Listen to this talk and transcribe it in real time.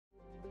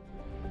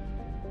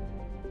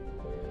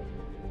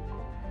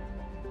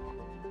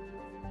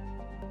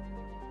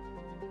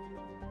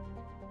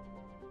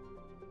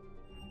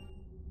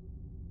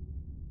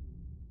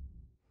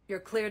You're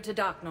cleared to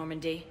dock,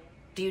 Normandy.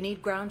 Do you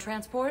need ground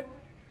transport?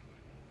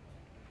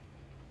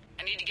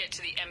 I need to get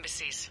to the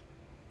embassies.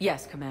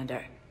 Yes,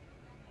 Commander.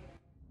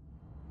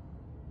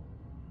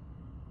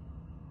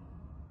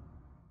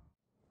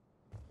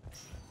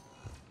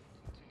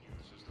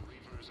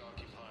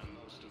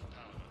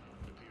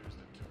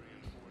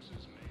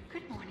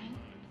 Good morning.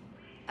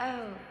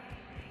 Oh,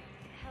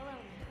 hello.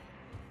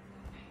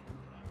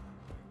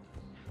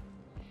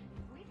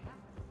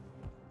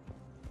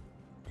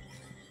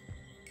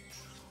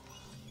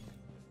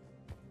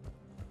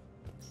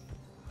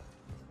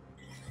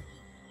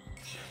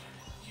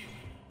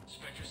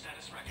 Spectre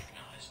status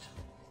recognized.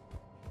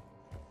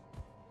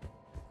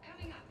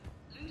 Coming up,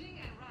 looting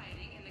and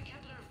rioting in the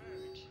Kepler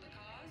Verge. The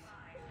cause?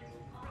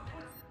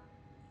 Report.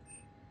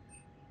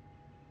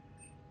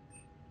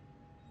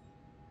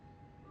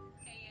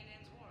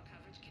 ANN's war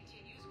coverage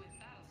continues with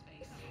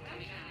battlespace.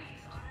 Coming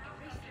next,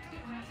 arrested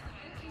liquidity.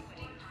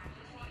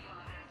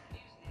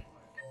 News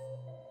network.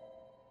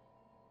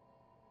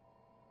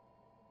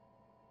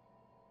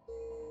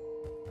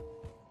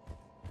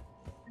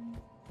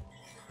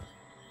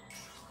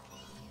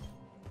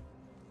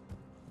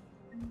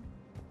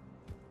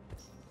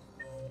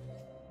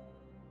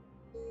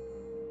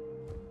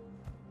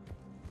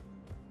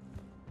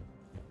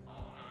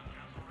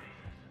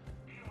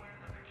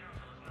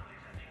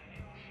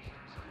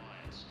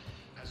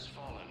 Has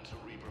fallen to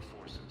Reaper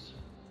forces.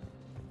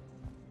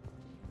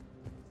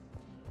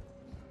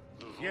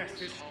 Yes,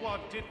 his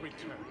squad did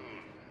return.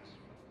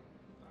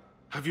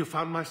 Have you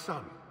found my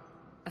son?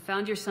 I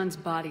found your son's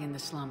body in the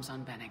slums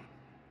on Benning.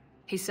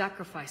 He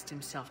sacrificed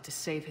himself to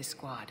save his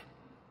squad.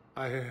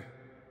 I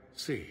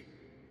see.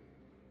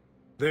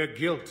 Their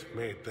guilt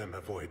made them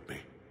avoid me.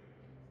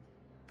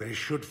 They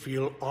should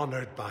feel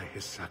honored by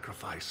his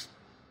sacrifice.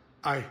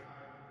 I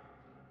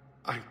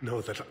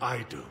know that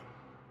I do.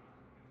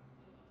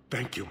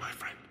 Thank you, my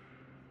friend.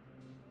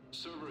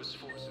 Cerberus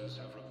forces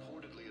have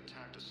reportedly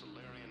attacked a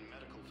Solarian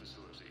medical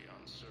facility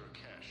on Sur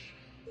Kesh.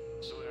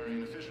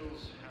 Solarian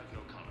officials have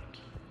no comment.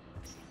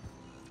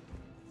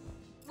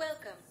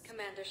 Welcome,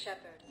 Commander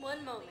Shepard.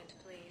 One moment,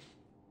 please.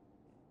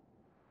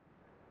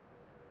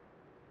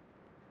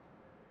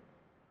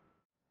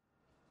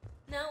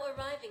 Now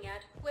arriving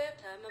at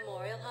Huerta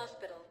Memorial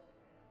Hospital.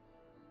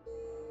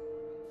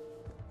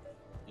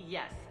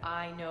 Yes,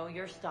 I know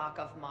your stock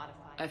of modified.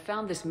 I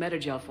found this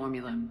metagel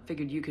formula.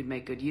 Figured you could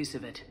make good use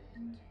of it.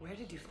 Where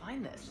did you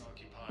find this?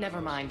 Never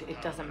mind, it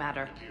doesn't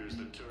matter.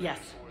 Yes,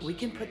 we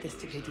can put this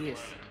to good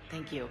use.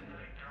 Thank you.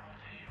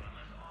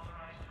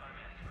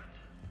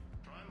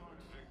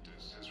 Primarch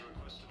Victus has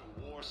requested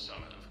a war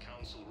summit of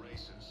Council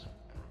races,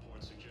 and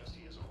reports suggest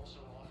he has also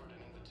offered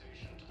an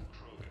invitation to the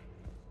Krogan.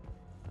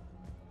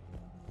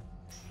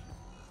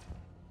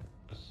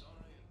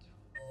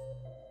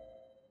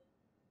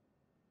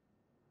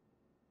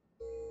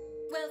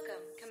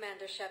 Welcome,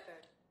 Commander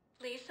Shepard.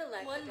 Please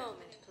select one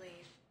moment,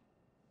 please.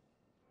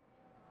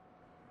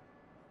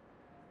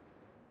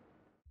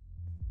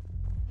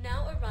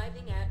 Now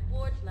arriving at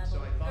Ward's level.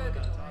 So I thought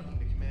about talking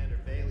to Commander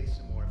Bailey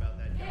some more about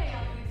that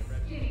guy.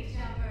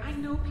 I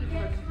know people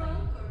are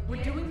complaining.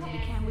 We're doing what we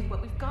can with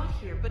what we've got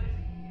here, but...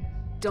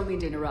 Don't mean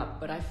to interrupt,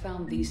 but I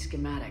found these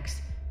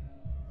schematics.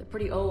 They're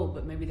pretty old,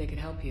 but maybe they could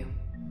help you.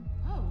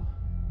 Oh.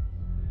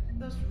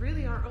 Those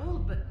really are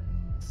old, but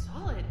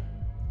solid.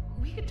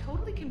 We could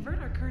totally convert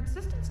our current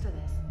systems to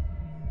this.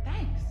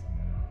 Thanks.